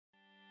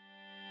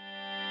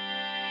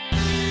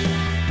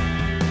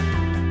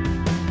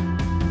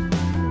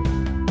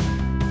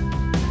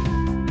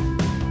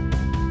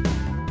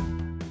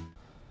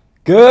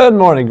Good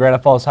morning,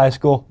 Granite Falls High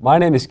School. My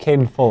name is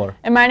Caden Fuller.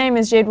 And my name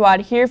is Jade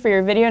Wad, here for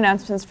your video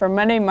announcements for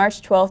Monday,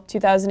 March 12th,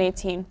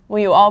 2018. Will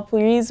you all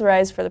please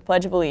rise for the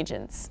Pledge of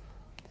Allegiance?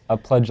 I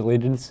pledge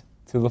allegiance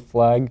to the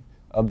flag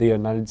of the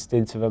United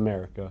States of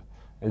America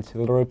and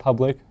to the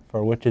republic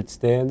for which it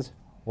stands,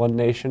 one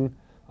nation,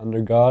 under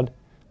God,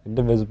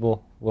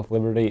 indivisible, with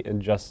liberty and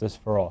justice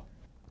for all.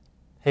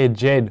 Hey,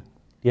 Jade, do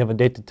you have a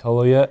date to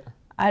Tolo yet?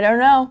 I don't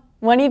know.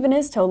 When even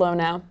is Tolo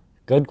now?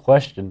 Good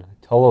question.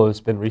 Tolo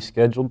has been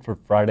rescheduled for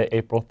Friday,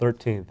 April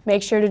 13th.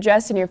 Make sure to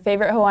dress in your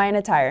favorite Hawaiian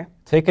attire.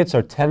 Tickets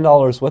are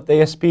 $10 with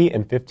ASP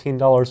and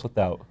 $15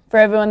 without. For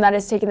everyone that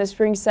is taking the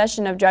spring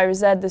session of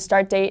Driver's Ed, the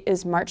start date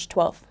is March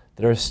 12th.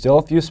 There are still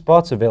a few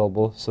spots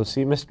available, so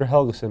see Mr.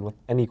 Helgeson with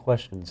any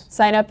questions.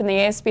 Sign up in the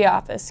ASB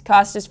office.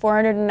 Cost is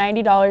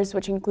 $490,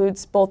 which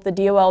includes both the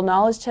DOL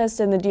knowledge test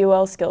and the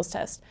DOL skills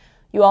test.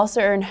 You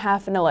also earn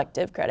half an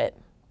elective credit.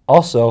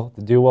 Also,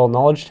 the DOL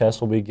knowledge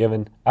test will be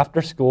given after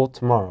school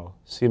tomorrow.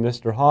 See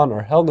Mr. Hahn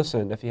or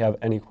Helgeson if you have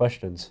any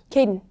questions.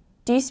 Caden,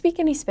 do you speak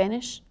any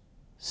Spanish?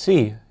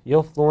 Sí,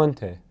 yo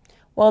fluente.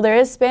 Well, there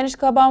is Spanish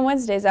Club on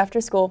Wednesdays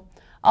after school.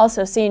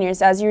 Also,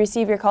 seniors, as you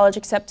receive your college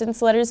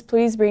acceptance letters,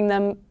 please bring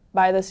them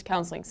by the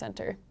counseling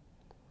center.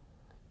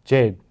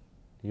 Jade,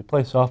 you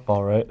play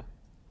softball, right?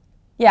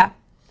 Yeah.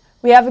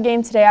 We have a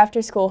game today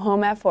after school,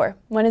 home at 4.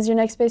 When is your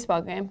next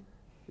baseball game?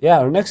 Yeah,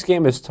 our next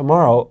game is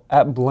tomorrow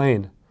at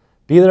Blaine.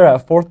 Be there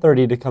at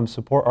 4:30 to come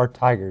support our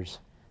Tigers.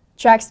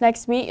 Track's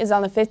next meet is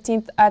on the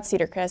 15th at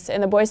Cedar Crest,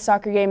 and the boys'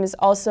 soccer game is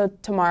also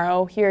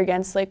tomorrow here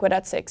against Lakewood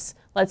at 6.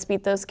 Let's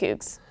beat those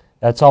Cougs.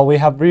 That's all we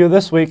have for you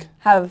this week.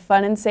 Have a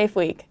fun and safe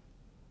week.